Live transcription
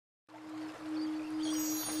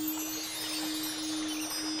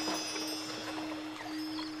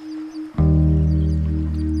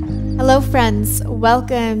Hello friends,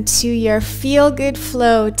 welcome to your Feel Good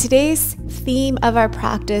Flow. Today's theme of our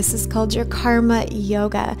practice is called your Karma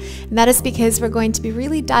Yoga. And that is because we're going to be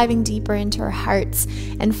really diving deeper into our hearts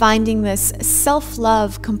and finding this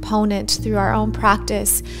self-love component through our own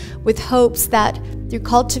practice, with hopes that through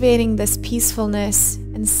cultivating this peacefulness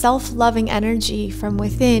and self-loving energy from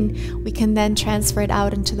within, we can then transfer it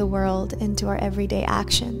out into the world, into our everyday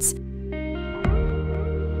actions.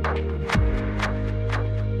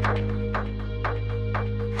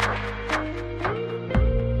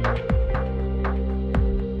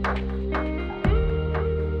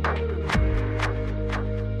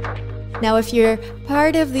 Now, if you're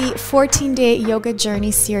part of the 14-day yoga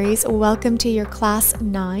journey series, welcome to your class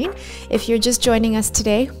 9. If you're just joining us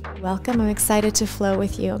today, welcome. I'm excited to flow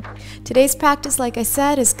with you. Today's practice, like I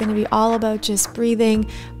said, is going to be all about just breathing,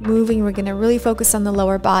 moving. We're going to really focus on the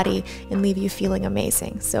lower body and leave you feeling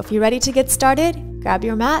amazing. So if you're ready to get started, grab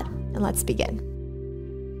your mat and let's begin.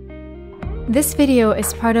 This video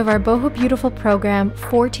is part of our Boho Beautiful program,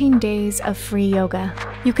 14 Days of Free Yoga.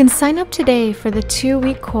 You can sign up today for the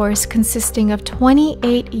 2-week course consisting of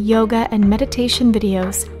 28 yoga and meditation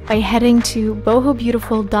videos by heading to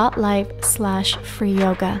bohobeautiful.life/free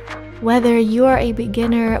yoga. Whether you are a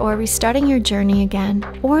beginner or restarting your journey again,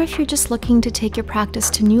 or if you're just looking to take your practice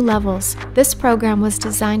to new levels, this program was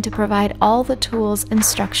designed to provide all the tools and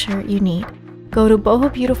structure you need. Go to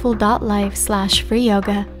bohobeautiful.life/free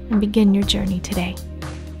yoga and begin your journey today.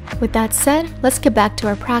 With that said, let's get back to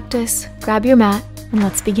our practice. Grab your mat and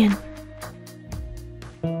let's begin.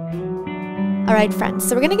 All right, friends,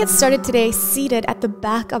 so we're gonna get started today seated at the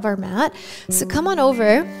back of our mat. So come on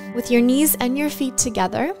over with your knees and your feet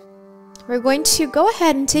together. We're going to go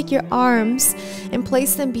ahead and take your arms and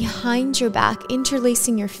place them behind your back,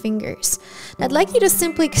 interlacing your fingers. And I'd like you to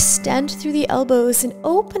simply extend through the elbows and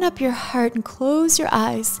open up your heart and close your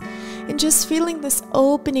eyes, and just feeling this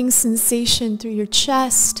opening sensation through your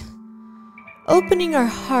chest, opening our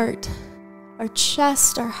heart, our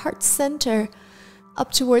chest, our heart center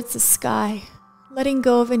up towards the sky, letting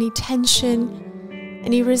go of any tension,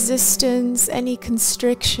 any resistance, any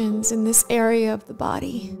constrictions in this area of the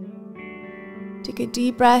body. Take a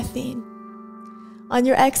deep breath in. On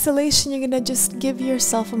your exhalation, you're going to just give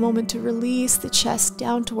yourself a moment to release the chest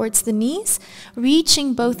down towards the knees,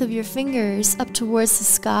 reaching both of your fingers up towards the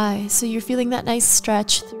sky, so you're feeling that nice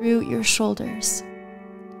stretch through your shoulders.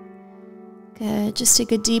 Good. Just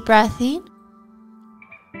take a deep breath in.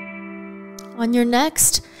 On your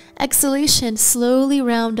next exhalation, slowly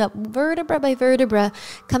round up vertebra by vertebra,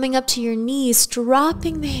 coming up to your knees,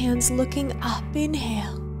 dropping the hands, looking up.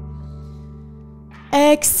 Inhale.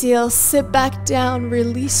 Exhale, sit back down,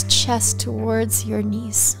 release chest towards your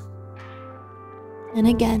knees. And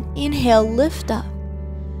again, inhale, lift up.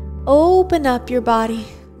 Open up your body,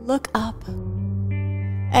 look up.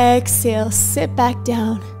 Exhale, sit back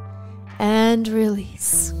down and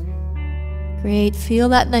release. Great, feel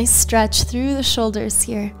that nice stretch through the shoulders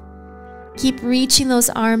here. Keep reaching those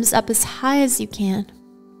arms up as high as you can.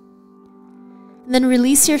 And then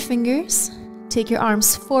release your fingers. Take your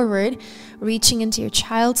arms forward, reaching into your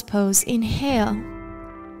child's pose. Inhale.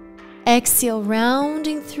 Exhale,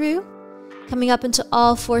 rounding through, coming up into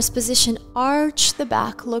all fours position. Arch the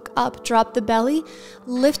back, look up, drop the belly,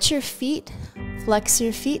 lift your feet, flex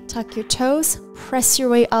your feet, tuck your toes, press your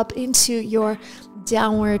way up into your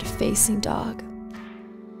downward facing dog.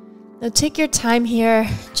 Now take your time here,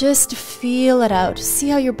 just feel it out. See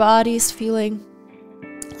how your body is feeling.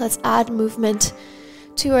 Let's add movement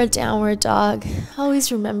to our downward dog.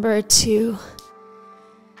 Always remember to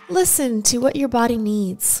listen to what your body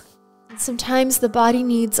needs. Sometimes the body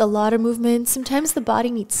needs a lot of movement. Sometimes the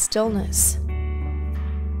body needs stillness.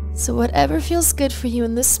 So whatever feels good for you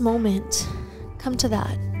in this moment, come to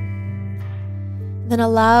that. Then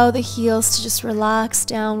allow the heels to just relax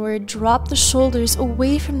downward. Drop the shoulders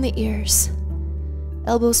away from the ears.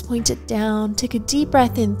 Elbows pointed down. Take a deep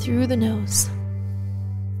breath in through the nose.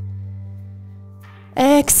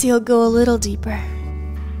 Exhale, go a little deeper.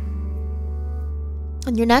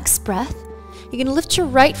 On your next breath, you're going to lift your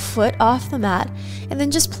right foot off the mat and then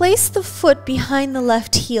just place the foot behind the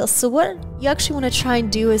left heel. So what you actually want to try and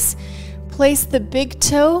do is place the big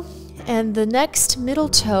toe and the next middle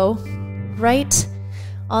toe right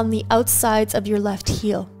on the outsides of your left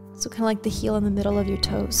heel. So kind of like the heel in the middle of your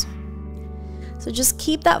toes. So just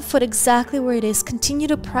keep that foot exactly where it is. Continue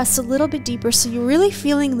to press a little bit deeper so you're really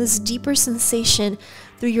feeling this deeper sensation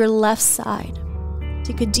through your left side.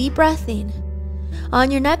 Take a deep breath in. On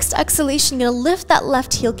your next exhalation, you're going to lift that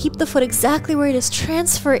left heel. Keep the foot exactly where it is.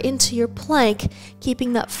 Transfer into your plank,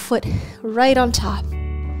 keeping that foot right on top.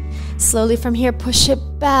 Slowly from here, push it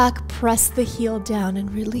back, press the heel down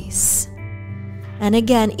and release. And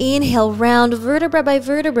again, inhale, round vertebra by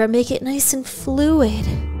vertebra, make it nice and fluid.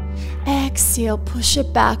 Exhale, push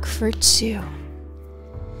it back for 2.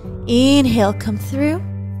 Inhale, come through.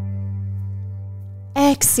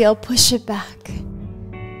 Exhale, push it back.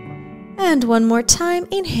 And one more time,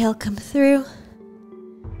 inhale, come through.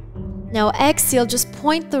 Now exhale, just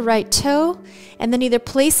point the right toe and then either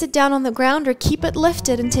place it down on the ground or keep it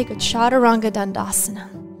lifted and take a Chaturanga Dandasana.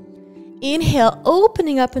 Inhale,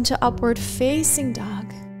 opening up into upward facing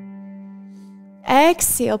dog.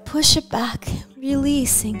 Exhale, push it back,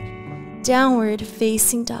 releasing, downward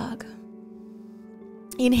facing dog.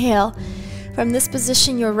 Inhale, from this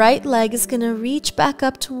position, your right leg is going to reach back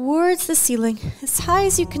up towards the ceiling as high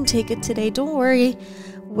as you can take it today. Don't worry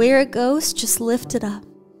where it goes, just lift it up.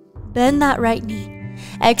 Bend that right knee.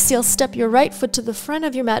 Exhale, step your right foot to the front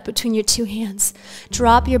of your mat between your 2 hands.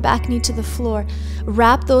 Drop your back knee to the floor.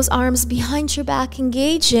 Wrap those arms behind your back,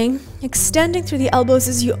 engaging, extending through the elbows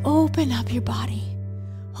as you open up your body.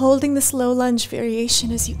 Holding this low lunge variation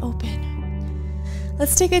as you open.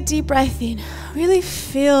 Let's take a deep breath in. Really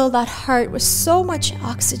feel that heart with so much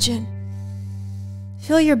oxygen.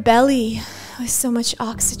 Fill your belly with so much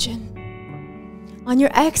oxygen. On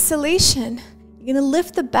your exhalation, you're going to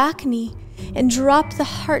lift the back knee and drop the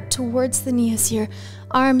heart towards the knee as your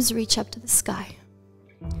arms reach up to the sky.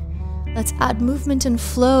 Let's add movement and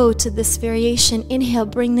flow to this variation. Inhale,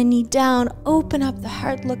 bring the knee down, open up the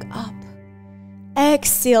heart, look up.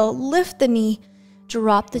 Exhale, lift the knee,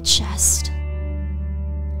 drop the chest.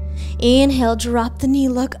 Inhale, drop the knee,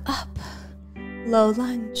 look up, low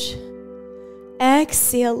lunge.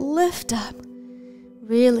 Exhale, lift up,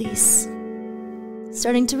 release.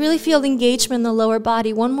 Starting to really feel the engagement in the lower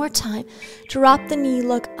body. One more time. Drop the knee,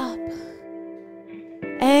 look up.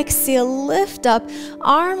 Exhale, lift up,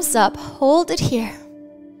 arms up, hold it here.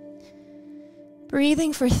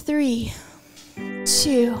 Breathing for 3,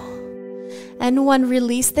 2, and 1.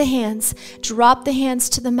 Release the hands. Drop the hands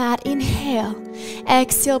to the mat. Inhale.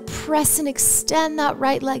 Exhale, press and extend that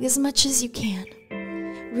right leg as much as you can.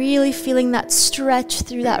 Really feeling that stretch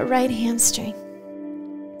through that right hamstring.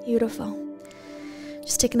 Beautiful.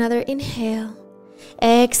 Just take another inhale.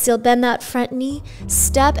 Exhale, bend that front knee.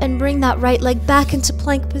 Step and bring that right leg back into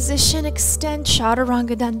plank position. Extend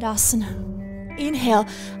Chaturanga Dandasana. Inhale,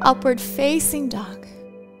 upward facing dog.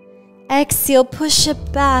 Exhale, push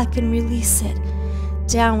it back and release it.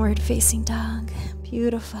 Downward facing dog.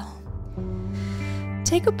 Beautiful.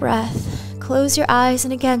 Take a breath. Close your eyes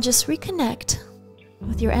and again, just reconnect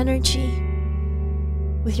with your energy,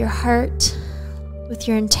 with your heart, with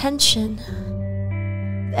your intention.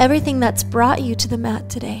 Everything that's brought you to the mat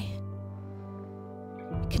today.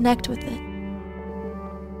 Connect with it.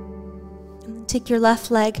 And then take your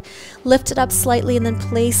left leg, lift it up slightly, and then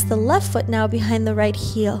place the left foot now behind the right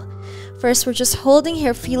heel. First, we're just holding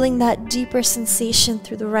here, feeling that deeper sensation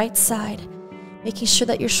through the right side. Making sure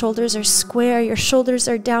that your shoulders are square, your shoulders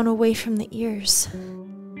are down away from the ears.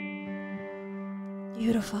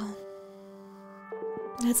 Beautiful.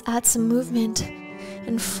 Let's add some movement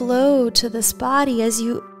and flow to this body as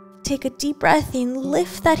you take a deep breath in,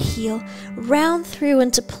 lift that heel, round through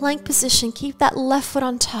into plank position, keep that left foot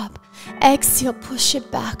on top. Exhale, push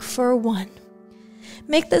it back for 1.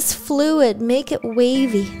 Make this fluid, make it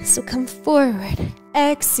wavy, so come forward.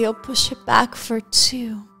 Exhale, push it back for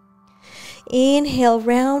 2. Inhale,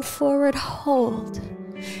 round forward, hold.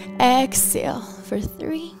 Exhale for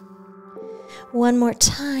 3. One more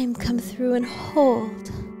time, come through and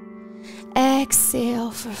hold. Exhale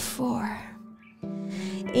for 4.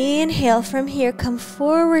 Inhale from here, come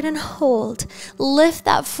forward and hold. Lift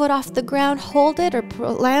that foot off the ground, hold it or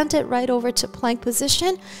plant it right over to plank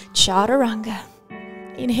position, Chaturanga.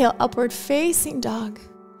 Inhale, upward facing dog.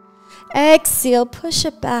 Exhale, push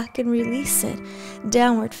it back and release it,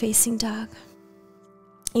 downward facing dog.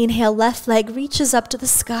 Inhale, left leg reaches up to the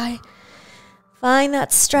sky. Find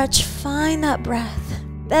that stretch, find that breath.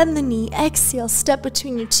 Bend the knee, exhale, step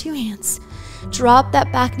between your 2 hands. Drop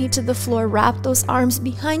that back knee to the floor, wrap those arms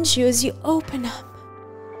behind you as you open up.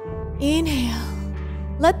 Inhale,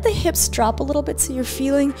 let the hips drop a little bit so you're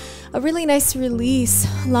feeling a really nice release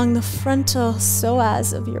along the frontal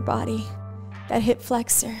psoas of your body, that hip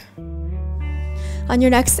flexor. On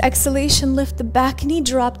your next exhalation, lift the back knee,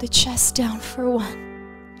 drop the chest down for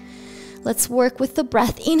 1. Let's work with the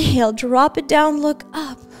breath. Inhale, drop it down, look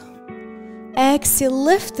up. Exhale,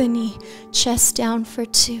 lift the knee, chest down for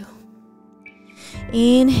 2.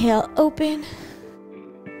 Inhale, open.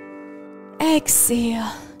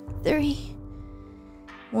 Exhale, 3.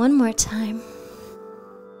 One more time.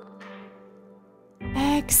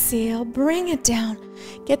 Exhale. Exhale, bring it down.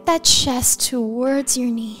 Get that chest towards your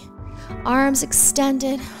knee. Arms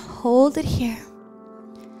extended, hold it here.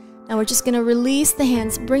 Now we're just gonna release the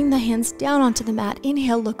hands, bring the hands down onto the mat.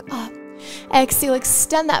 Inhale, look up. Exhale,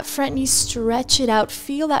 extend that front knee, stretch it out.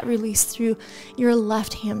 Feel that release through your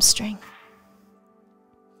left hamstring.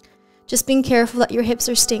 Just being careful that your hips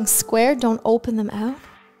are staying square, don't open them out.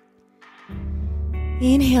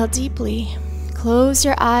 Inhale deeply, close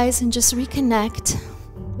your eyes and just reconnect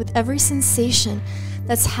with every sensation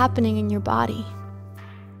that's happening in your body.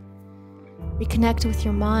 Reconnect with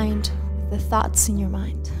your mind, with the thoughts in your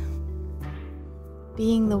mind.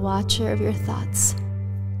 Being the watcher of your thoughts.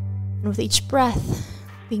 And with each breath,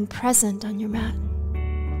 being present on your mat.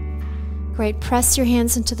 Great, press your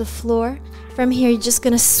hands into the floor. From here, you're just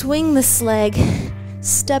gonna swing this leg,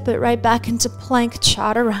 step it right back into plank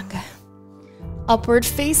chaturanga. Upward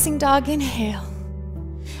facing dog, inhale.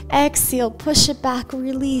 Exhale, push it back,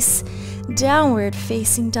 release. Downward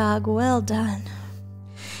facing dog, well done.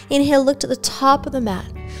 Inhale, look to the top of the mat.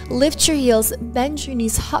 Lift your heels, bend your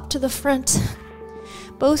knees, hop to the front.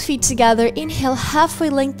 Both feet together, inhale, halfway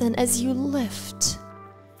lengthen as you lift.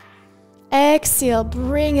 Exhale,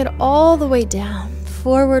 bring it all the way down,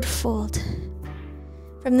 forward fold.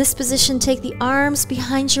 From this position, take the arms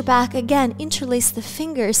behind your back. Again, interlace the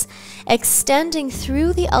fingers, extending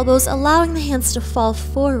through the elbows, allowing the hands to fall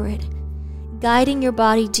forward, guiding your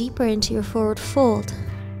body deeper into your forward fold.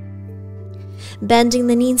 Bending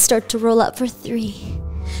the knee and start to roll up for 3,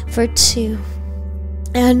 for 2,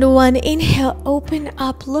 and 1. Inhale, open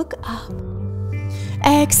up, look up.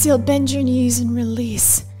 Exhale, bend your knees and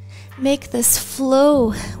release. Make this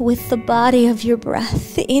flow with the body of your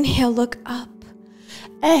breath. Inhale, look up.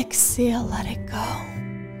 Exhale, let it go.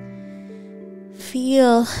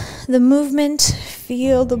 Feel the movement,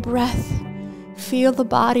 feel the breath, feel the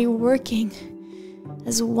body working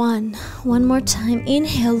as one. One more time.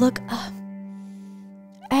 Inhale, look up.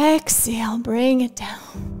 Exhale, bring it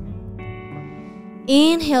down.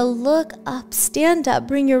 Inhale, look up, stand up,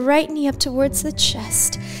 bring your right knee up towards the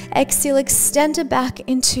chest. Exhale, extend it back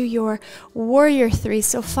into your warrior 3.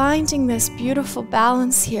 So finding this beautiful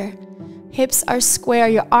balance here. Hips are square,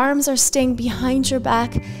 your arms are staying behind your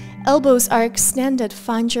back, elbows are extended,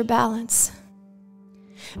 find your balance.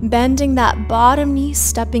 Bending that bottom knee,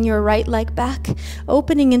 stepping your right leg back,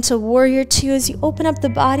 opening into warrior 2 as you open up the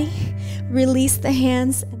body, release the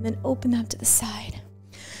hands, and then open up to the side.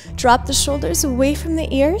 Drop the shoulders away from the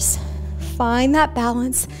ears, find that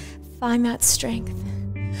balance, find that strength.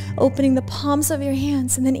 Opening the palms of your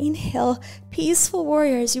hands, and then inhale, peaceful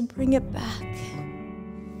warrior as you bring it back.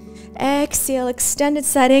 Exhale, extended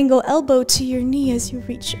side angle, elbow to your knee as you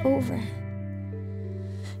reach over.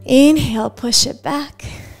 Inhale, push it back.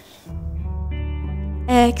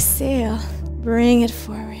 Exhale, bring it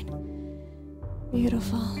forward.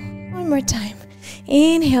 Beautiful. One more time.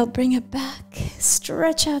 Inhale, bring it back.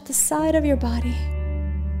 Stretch out the side of your body.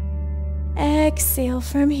 Exhale,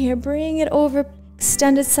 from here, bring it over.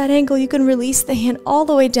 Extended side angle. You can release the hand all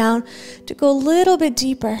the way down to go a little bit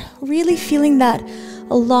deeper. Really feeling that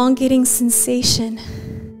elongating sensation.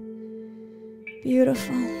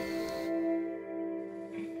 Beautiful.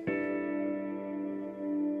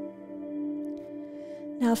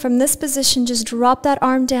 Now from this position, just drop that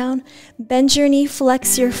arm down, bend your knee,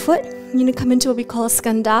 flex your foot. You're going to come into what we call a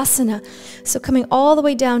skandasana. So coming all the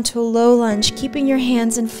way down to a low lunge, keeping your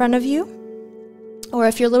hands in front of you. Or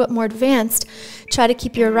if you're a little bit more advanced, try to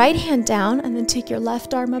keep your right hand down and then take your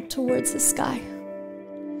left arm up towards the sky.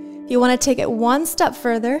 If you want to take it one step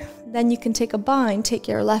further, then you can take a bind. Take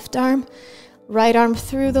your left arm, right arm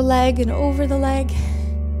through the leg and over the leg.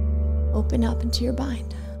 Open up into your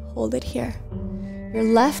bind. Hold it here. Your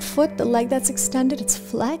left foot, the leg that's extended, it's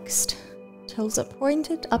flexed. Toes are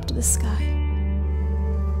pointed up to the sky.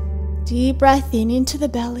 Deep breath in into the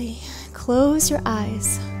belly. Close your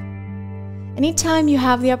eyes. Anytime you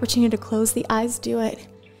have the opportunity to close the eyes, do it.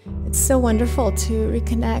 It's so wonderful to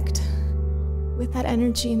reconnect with that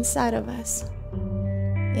energy inside of us.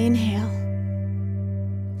 Inhale.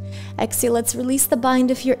 Exhale, let's release the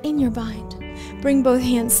bind if you're in your bind. Bring both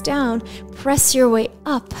hands down, press your way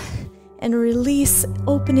up, and release,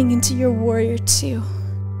 opening into your warrior 2.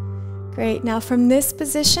 Great, now from this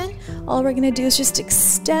position, all we're gonna do is just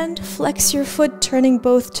extend, flex your foot, turning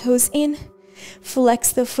both toes in,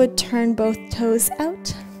 flex the foot, turn both toes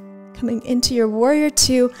out, coming into your warrior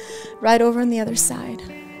 2, right over on the other side.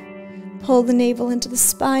 Pull the navel into the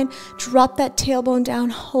spine, drop that tailbone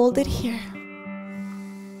down, hold it here.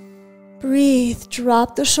 Breathe,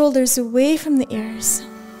 drop the shoulders away from the ears.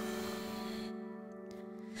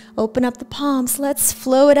 Open up the palms. Let's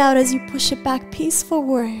flow it out as you push it back. Peaceful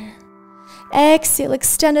warrior. Exhale,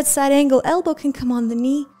 extended side angle. Elbow can come on the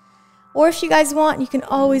knee. Or if you guys want, you can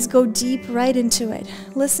always go deep right into it.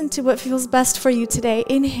 Listen to what feels best for you today.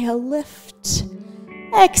 Inhale, lift.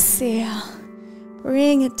 Exhale,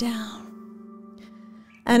 bring it down.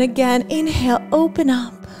 And again, inhale, open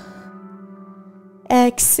up.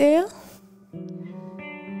 Exhale.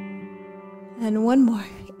 And one more.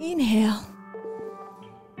 Inhale.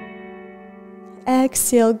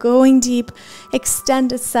 Exhale, going deep.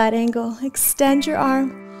 Extended side angle. Extend your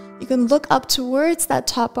arm. You can look up towards that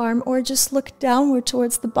top arm or just look downward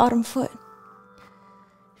towards the bottom foot.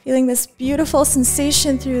 Feeling this beautiful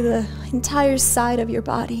sensation through the entire side of your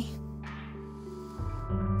body.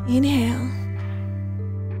 Inhale.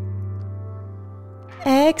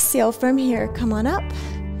 Exhale from here. Come on up.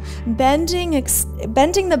 Bending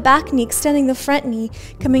the back knee, extending the front knee,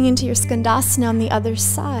 coming into your skandasana on the other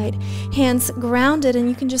side. Hands grounded, and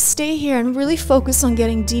you can just stay here and really focus on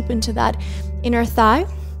getting deep into that inner thigh.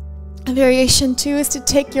 Variation 2 is to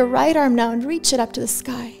take your right arm now and reach it up to the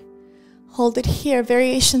sky. Hold it here.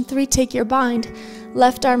 Variation 3, take your bind.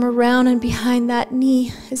 Left arm around and behind that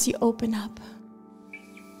knee as you open up.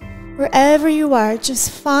 Wherever you are, just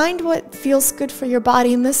find what feels good for your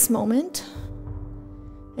body in this moment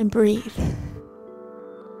and breathe.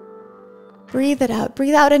 Breathe it out.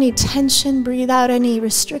 Breathe out any tension. Breathe out any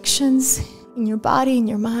restrictions in your body and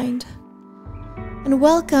your mind. And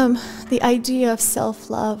welcome the idea of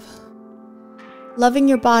self-love. Loving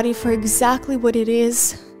your body for exactly what it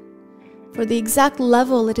is, for the exact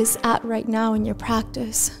level it is at right now in your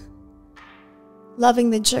practice. Loving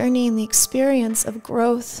the journey and the experience of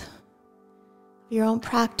growth, your own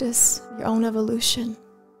practice, your own evolution.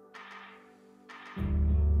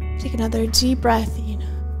 Take another deep breath in.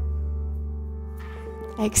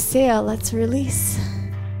 Exhale, let's release.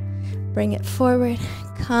 Bring it forward.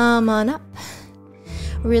 Come on up.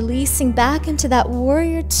 Releasing back into that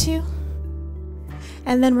warrior 2.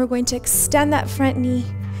 And then we're going to extend that front knee,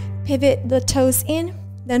 pivot the toes in,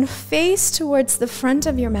 then face towards the front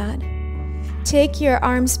of your mat. Take your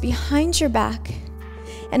arms behind your back,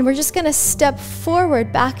 and we're just going to step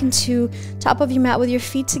forward back into top of your mat with your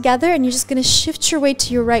feet together, and you're just going to shift your weight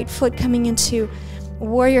to your right foot, coming into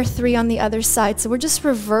warrior 3 on the other side. So we're just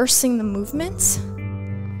reversing the movements.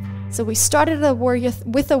 So we started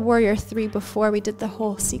with a warrior 3 before we did the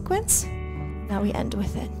whole sequence. Now we end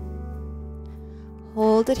with it.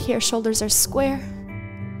 Hold it here, shoulders are square.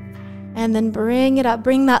 And then bring it up.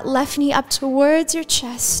 Bring that left knee up towards your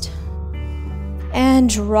chest. And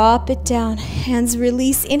drop it down. Hands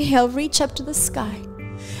release. Inhale, reach up to the sky.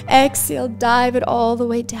 Exhale, dive it all the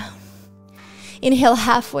way down. Inhale,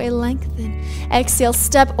 halfway lengthen. Exhale,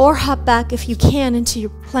 step or hop back if you can into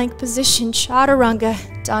your plank position, chaturanga,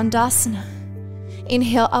 dandasana.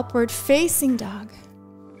 Inhale, upward facing dog.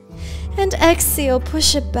 And exhale,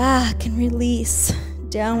 push it back and release.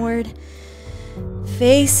 Downward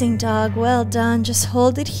facing dog. Well done. Just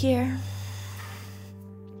hold it here.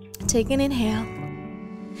 Take an inhale.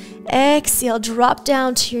 Exhale, drop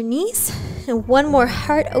down to your knees. And one more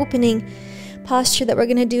heart opening posture that we're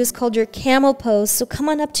going to do is called your camel pose. So come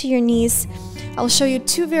on up to your knees. I'll show you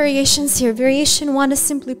 2 variations here. Variation 1 is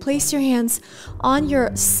simply place your hands on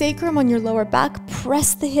your sacrum, on your lower back.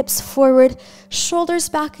 Press the hips forward, shoulders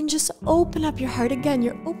back, and just open up your heart. Again,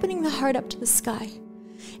 you're opening the heart up to the sky.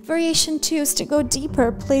 Variation 2 is to go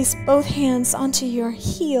deeper. Place both hands onto your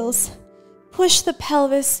heels. Push the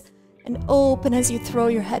pelvis and open as you throw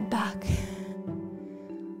your head back.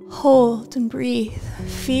 Hold and breathe.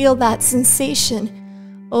 Feel that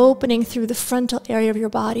sensation opening through the frontal area of your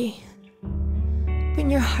body. Open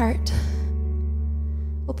your heart.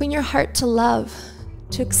 Open your heart to love,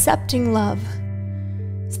 to accepting love,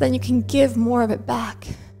 so then you can give more of it back.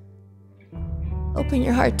 Open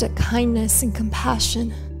your heart to kindness and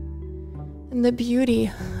compassion and the beauty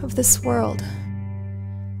of this world.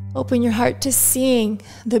 Open your heart to seeing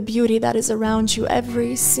the beauty that is around you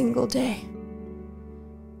every single day.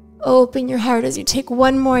 Open your heart as you take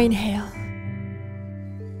one more inhale.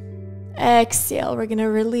 Exhale, we're going to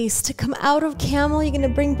release. To come out of camel, you're going to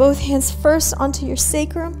bring both hands first onto your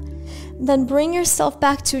sacrum, then bring yourself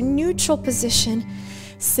back to a neutral position.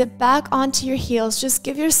 Sit back onto your heels. Just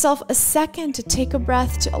give yourself a second to take a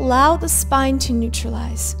breath, to allow the spine to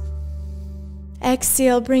neutralize.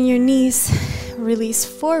 Exhale, bring your knees, release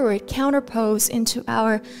forward, counter pose into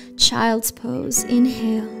our child's pose.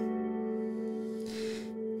 Inhale.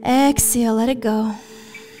 Exhale, let it go.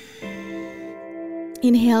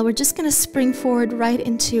 Inhale, we're just going to spring forward right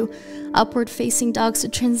into upward facing dog. So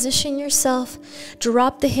transition yourself,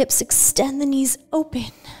 drop the hips, extend the knees open.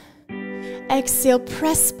 Exhale,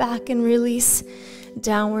 press back and release,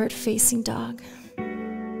 downward facing dog.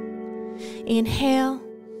 Inhale.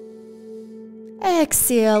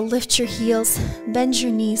 Exhale, lift your heels, bend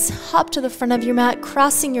your knees, hop to the front of your mat,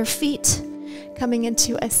 crossing your feet, coming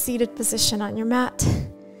into a seated position on your mat.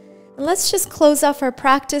 And let's just close off our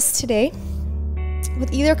practice today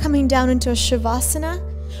with either coming down into a Shavasana,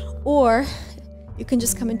 or you can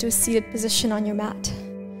just come into a seated position on your mat.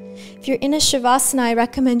 If you're in a Shavasana, I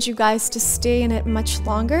recommend you guys to stay in it much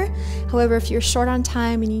longer. However, if you're short on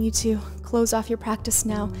time and you need to close off your practice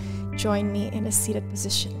now, join me in a seated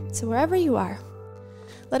position. So wherever you are,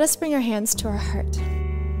 let us bring our hands to our heart.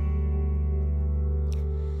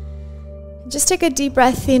 Just take a deep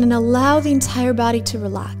breath in and allow the entire body to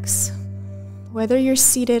relax. Whether you're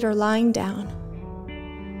seated or lying down,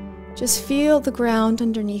 just feel the ground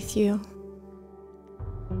underneath you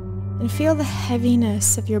and feel the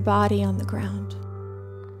heaviness of your body on the ground.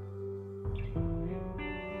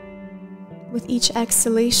 With each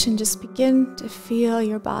exhalation, just begin to feel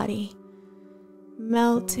your body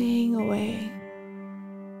melting away.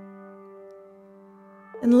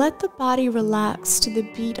 And let the body relax to the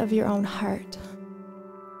beat of your own heart.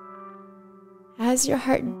 As your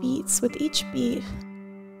heart beats, with each beat,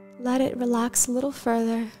 let it relax a little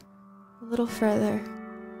further, a little further,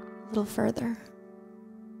 a little further.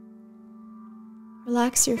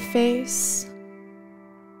 Relax your face,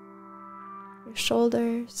 your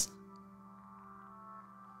shoulders,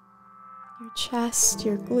 your chest,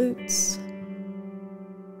 your glutes.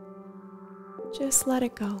 Just let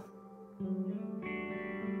it go.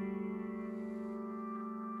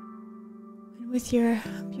 And with your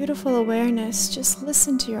beautiful awareness, just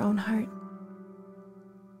listen to your own heart.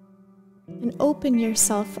 And open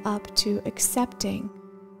yourself up to accepting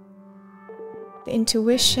the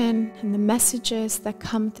intuition and the messages that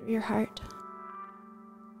come through your heart.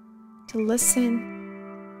 To listen,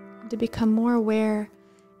 and to become more aware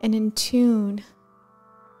and in tune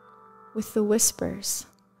with the whispers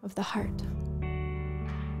of the heart.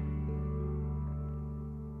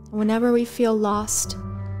 Whenever we feel lost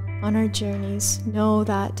on our journeys, know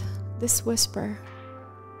that this whisper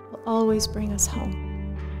will always bring us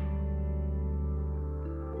home.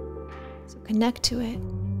 So connect to it.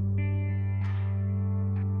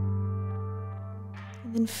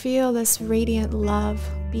 And then feel this radiant love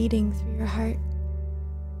beating through your heart.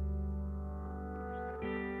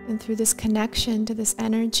 And through this connection to this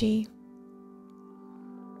energy,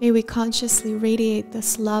 may we consciously radiate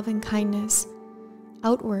this love and kindness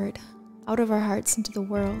outward, out of our hearts into the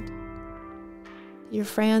world. To your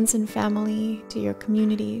friends and family, to your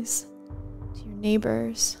communities, to your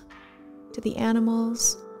neighbors, to the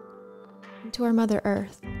animals, and to our Mother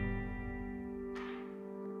Earth.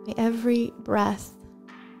 May every breath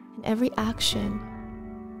and every action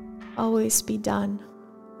always be done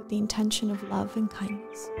with the intention of love and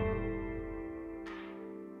kindness.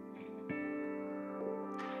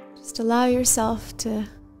 Just allow yourself to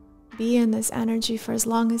be in this energy for as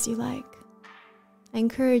long as you like. I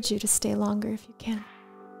encourage you to stay longer if you can.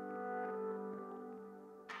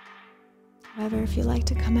 However, if you like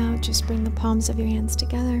to come out, just bring the palms of your hands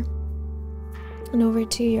together and over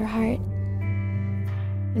to your heart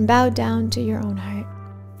and bow down to your own heart.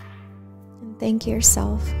 And thank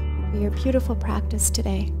yourself for your beautiful practice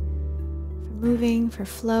today, for moving, for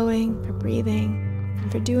flowing, for breathing, and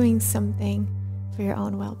for doing something for your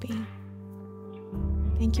own well-being.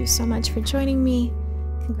 Thank you so much for joining me.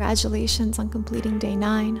 Congratulations on completing day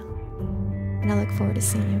 9. And I look forward to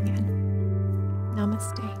seeing you again.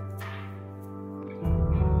 Namaste.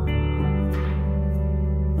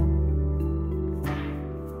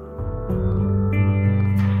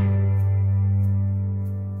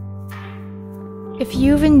 If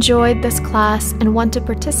you've enjoyed this class and want to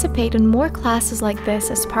participate in more classes like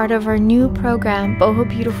this as part of our new program, Boho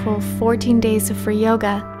Beautiful 14 Days of Free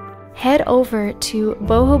Yoga, head over to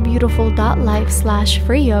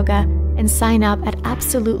bohobeautiful.life/free yoga and sign up at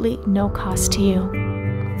absolutely no cost to you.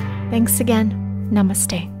 Thanks again.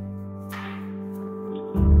 Namaste.